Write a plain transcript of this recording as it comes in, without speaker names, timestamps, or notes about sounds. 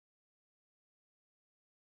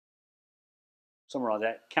somewhere on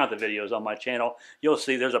that. Count the videos on my channel. You'll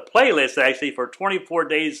see there's a playlist actually for 24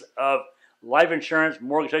 days of life insurance,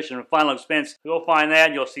 mortgage protection, and final expense. You'll find that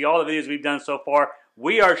and you'll see all the videos we've done so far.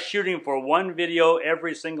 We are shooting for one video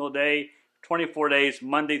every single day, 24 days,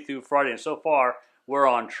 Monday through Friday, and so far we're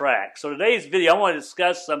on track. So today's video, I want to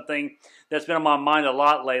discuss something that's been on my mind a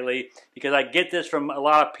lot lately because I get this from a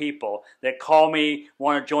lot of people that call me,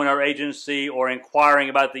 want to join our agency, or inquiring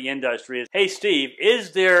about the industry. Hey Steve,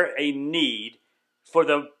 is there a need for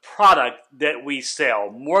the product that we sell?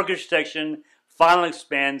 Mortgage protection, final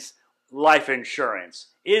expense, life insurance.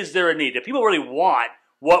 Is there a need? Do people really want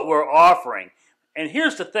what we're offering? And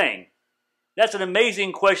here's the thing. That's an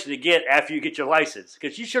amazing question to get after you get your license,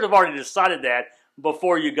 because you should have already decided that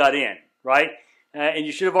before you got in, right? And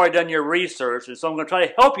you should have already done your research. And so I'm going to try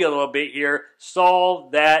to help you a little bit here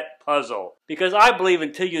solve that puzzle. Because I believe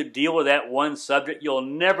until you deal with that one subject, you'll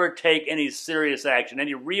never take any serious action,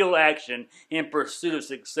 any real action in pursuit of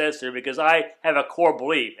success here, because I have a core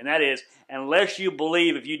belief, and that is, unless you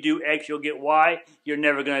believe if you do X, you'll get Y, you're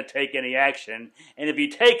never going to take any action. And if you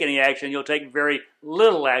take any action, you'll take very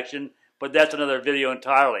little action, but that's another video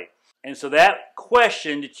entirely. And so that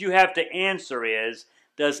question that you have to answer is,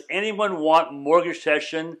 does anyone want mortgage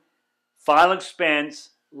protection, final expense,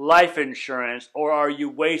 life insurance, or are you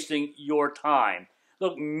wasting your time?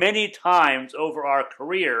 Look, many times over our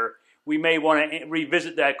career, we may want to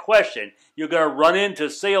revisit that question. You're going to run into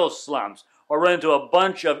sales slumps or run into a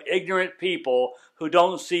bunch of ignorant people who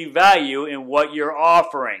don't see value in what you're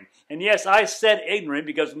offering. And yes, I said ignorant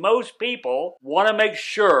because most people want to make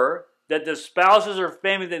sure that the spouses or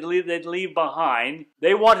family they leave behind,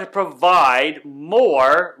 they want to provide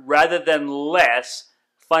more rather than less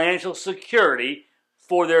financial security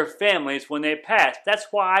for their families when they pass. That's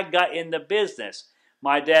why I got in the business.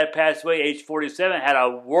 My dad passed away age 47, had a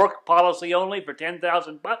work policy only for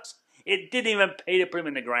 $10,000. It didn't even pay to put him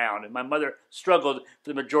in the ground. And my mother struggled for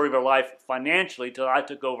the majority of her life financially until I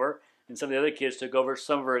took over and some of the other kids took over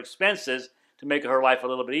some of her expenses to make her life a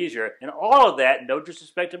little bit easier. And all of that, no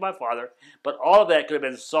disrespect to my father, but all of that could have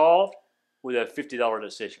been solved with a $50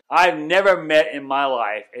 decision. I've never met in my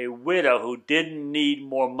life a widow who didn't need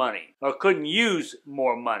more money or couldn't use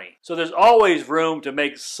more money. So there's always room to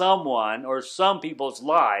make someone or some people's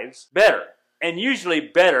lives better. And usually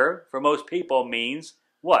better for most people means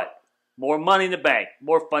what? More money in the bank,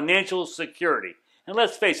 more financial security. And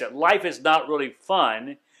let's face it, life is not really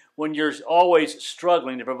fun when you're always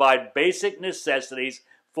struggling to provide basic necessities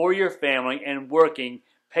for your family and working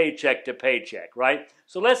paycheck to paycheck, right?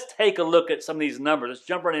 So let's take a look at some of these numbers. Let's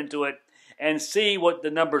jump right into it and see what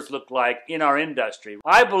the numbers look like in our industry.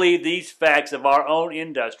 I believe these facts of our own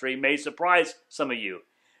industry may surprise some of you.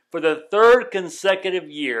 For the third consecutive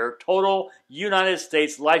year, total United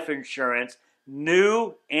States life insurance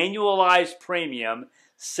new annualized premium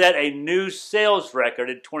set a new sales record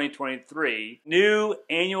in 2023. New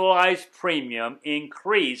annualized premium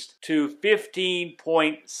increased to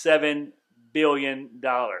 $15.7 billion.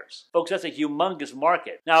 Folks, that's a humongous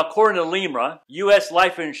market. Now, according to LIMRA, U.S.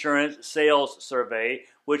 Life Insurance Sales Survey,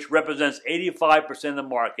 which represents 85% of the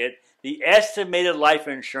market, the estimated life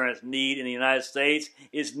insurance need in the United States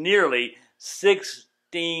is nearly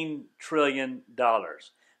 $16 trillion.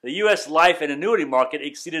 The U.S. life and annuity market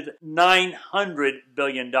exceeded $900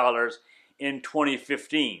 billion in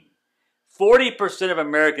 2015. 40% of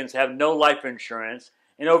Americans have no life insurance,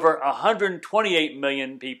 and over 128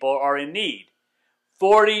 million people are in need.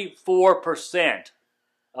 44%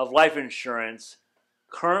 of life insurance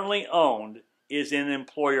currently owned is in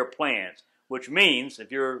employer plans, which means,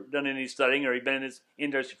 if you've done any studying or you've been in this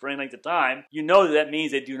industry for any length of time, you know that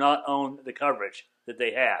means they do not own the coverage that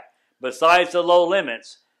they have. Besides the low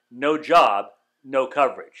limits, no job, no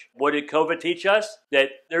coverage. What did COVID teach us? That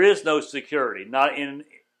there is no security, not in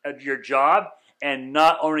your job and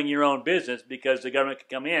not owning your own business, because the government can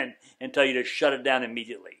come in and tell you to shut it down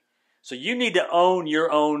immediately. So you need to own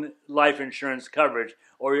your own life insurance coverage,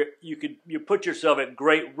 or you put yourself at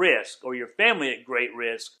great risk, or your family at great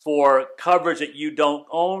risk, for coverage that you don't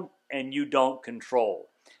own and you don't control.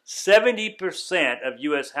 70% of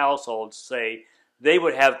U.S. households say they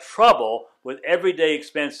would have trouble with everyday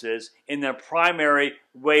expenses in their primary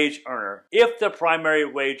wage earner if the primary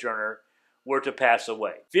wage earner were to pass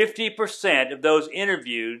away. 50% of those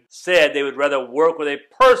interviewed said they would rather work with a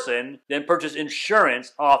person than purchase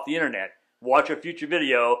insurance off the internet. Watch a future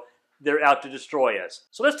video. They're out to destroy us.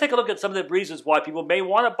 So let's take a look at some of the reasons why people may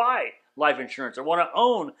want to buy life insurance or want to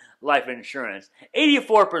own life insurance.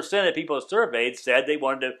 84% of people surveyed said they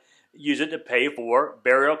wanted to use it to pay for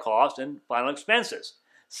burial costs and final expenses.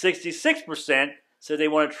 66% said they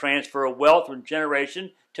want to transfer wealth from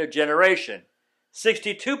generation to generation.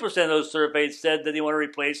 62% of those surveyed said that they want to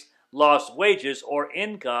replace lost wages or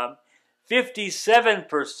income.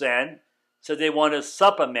 57% said they want to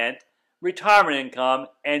supplement retirement income,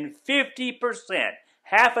 and 50%,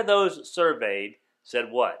 half of those surveyed,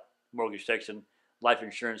 said what? Mortgage protection, life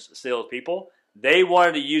insurance salespeople. They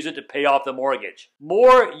wanted to use it to pay off the mortgage.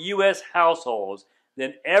 More U.S. households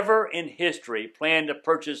than ever in history plan to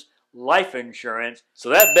purchase life insurance. So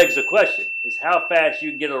that begs the question, is how fast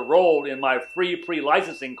you can get enrolled in my free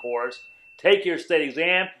pre-licensing course. Take your state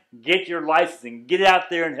exam, get your licensing, get out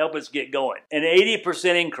there and help us get going. An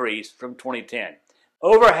 80% increase from 2010.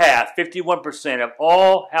 Over half, 51% of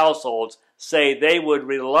all households say they would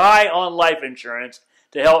rely on life insurance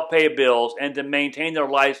to help pay bills and to maintain their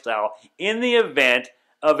lifestyle in the event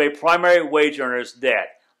of a primary wage earner's death.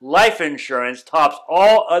 Life insurance tops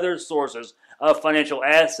all other sources of financial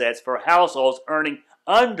assets for households earning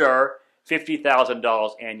under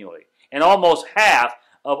 $50,000 annually. And almost half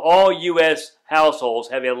of all U.S. households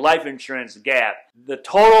have a life insurance gap. The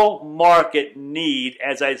total market need,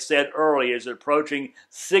 as I said earlier, is approaching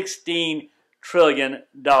 $16 trillion.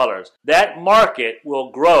 That market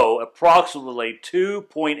will grow approximately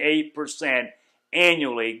 2.8%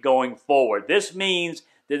 annually going forward. This means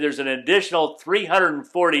that there's an additional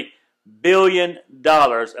 $340 billion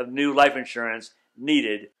of new life insurance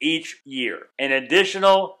needed each year. An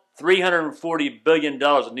additional $340 billion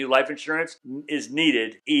of new life insurance is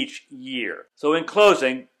needed each year. So in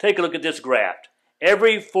closing, take a look at this graph.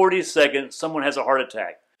 Every 40 seconds, someone has a heart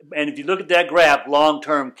attack. And if you look at that graph,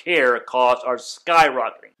 long-term care costs are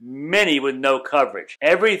skyrocketing, many with no coverage.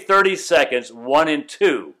 Every 30 seconds, one in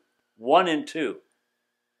two,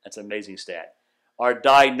 that's an amazing stat, are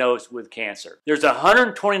diagnosed with cancer. There's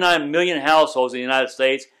 129 million households in the United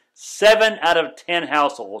States. 7 out of 10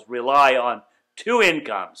 households rely on two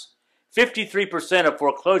incomes. 53% of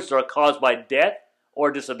foreclosures are caused by death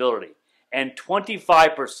or disability, and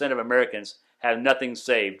 25% of Americans have nothing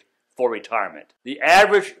saved for retirement. The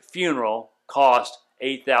average funeral costs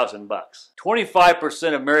 $8,000.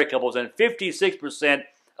 25% of married couples and 56%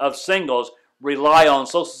 of singles rely on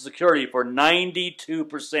Social Security for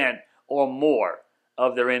 92% or more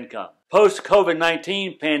of their income.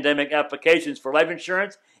 Post-COVID-19 pandemic applications for life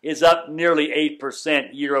insurance is up nearly 8%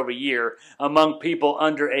 year over year among people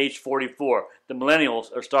under age 44. The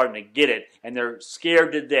millennials are starting to get it, and they're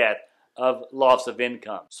scared to death of loss of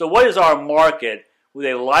income. So what is our market with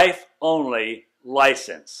a life-only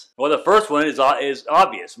license? Well, the first one is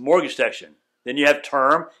obvious, mortgage protection. Then you have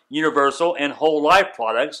term, universal, and whole life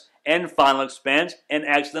products, and final expense, and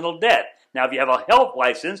accidental death. Now, if you have a health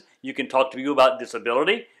license, you can talk to people about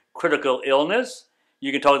disability, critical illness.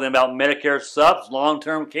 You can talk to them about Medicare subs,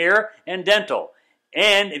 long-term care, and dental.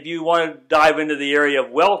 And if you want to dive into the area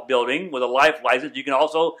of wealth building with a life license, you can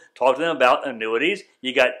also talk to them about annuities.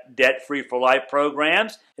 You got debt-free for life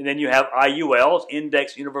programs. And then you have IULs,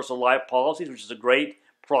 Index Universal Life Policies, which is a great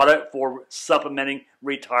product for supplementing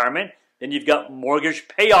retirement. Then you've got mortgage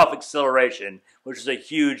payoff acceleration, which is a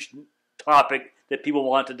huge topic that people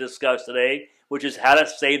want to discuss today, which is how to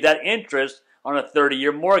save that interest on a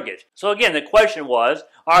 30-year mortgage. So again, the question was,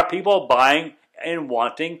 are people buying and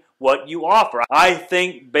wanting what you offer? I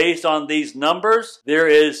think based on these numbers, there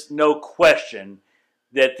is no question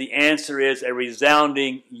that the answer is a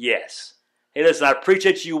resounding yes. Hey, listen, I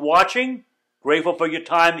appreciate you watching. Grateful for your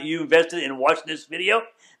time that you invested in watching this video.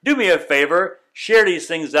 Do me a favor, share these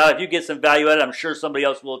things out. If you get some value out of it, I'm sure somebody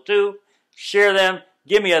else will too. Share them.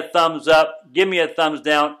 Give me a thumbs up. Give me a thumbs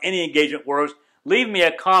down. Any engagement works. Leave me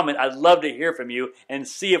a comment. I'd love to hear from you and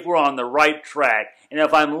see if we're on the right track. And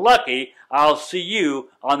if I'm lucky, I'll see you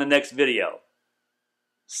on the next video.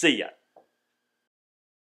 See ya.